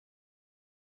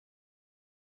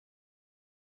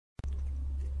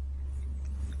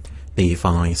The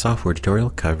following software tutorial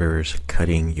covers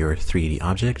cutting your 3D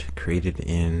object created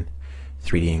in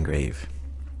 3D Engrave.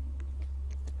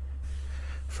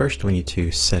 First, we need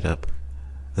to set up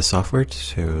the software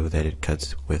so that it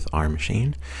cuts with our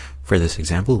machine. For this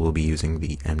example, we'll be using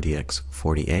the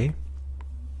MDX40A.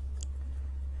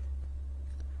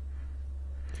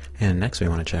 And next, we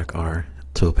want to check our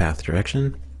toolpath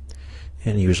direction.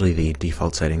 And usually the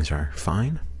default settings are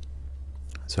fine.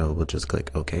 So we'll just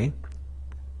click OK.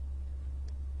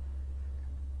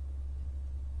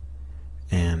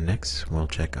 And next, we'll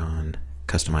check on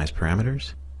Customize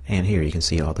Parameters. And here you can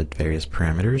see all the various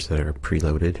parameters that are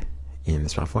preloaded in the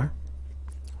software.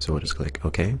 So we'll just click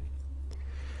OK.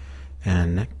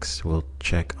 And next, we'll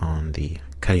check on the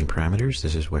cutting parameters.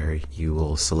 This is where you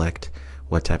will select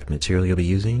what type of material you'll be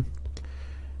using,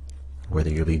 whether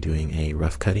you'll be doing a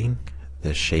rough cutting,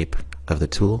 the shape of the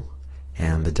tool,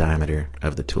 and the diameter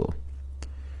of the tool.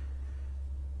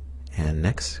 And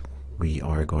next, we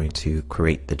are going to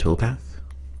create the toolpath.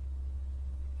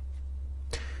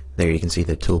 There you can see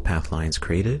the toolpath lines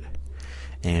created,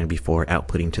 and before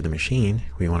outputting to the machine,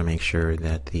 we want to make sure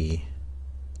that the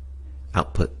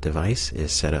output device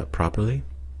is set up properly,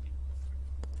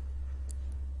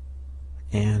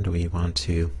 and we want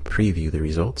to preview the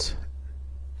results.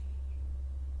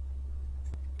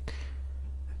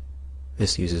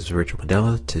 This uses Virtual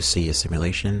Modella to see a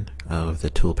simulation of the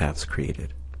toolpaths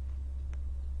created.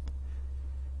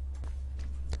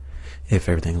 If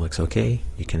everything looks okay,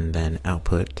 you can then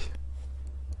output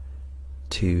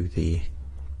to the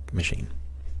machine.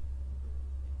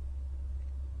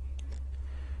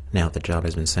 Now the job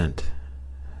has been sent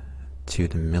to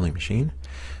the milling machine.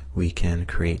 We can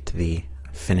create the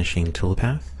finishing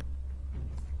toolpath,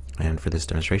 and for this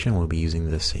demonstration we'll be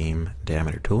using the same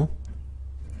diameter tool,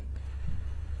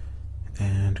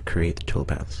 and create the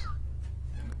toolpaths.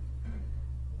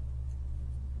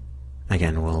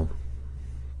 Again, we'll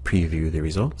preview the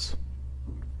results.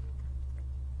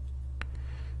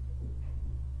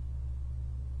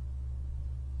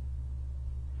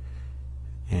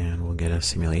 And we'll get a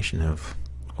simulation of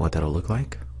what that'll look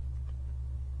like.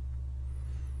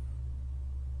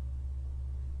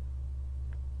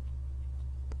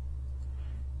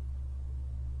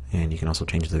 And you can also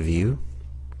change the view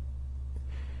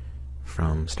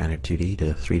from standard 2D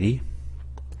to 3D,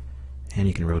 and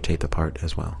you can rotate the part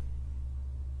as well.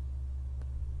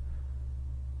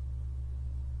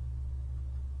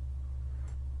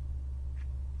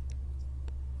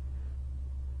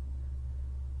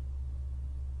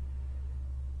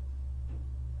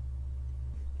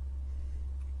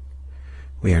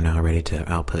 We are now ready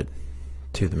to output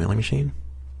to the milling machine,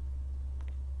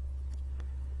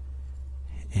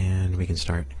 and we can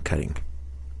start cutting.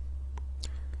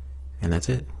 And that's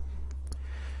it.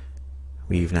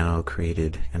 We've now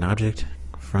created an object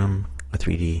from a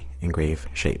 3D Engrave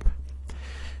shape.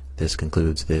 This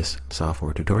concludes this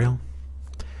software tutorial.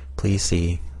 Please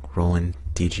see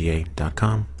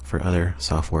rolanddga.com for other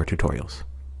software tutorials.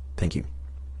 Thank you.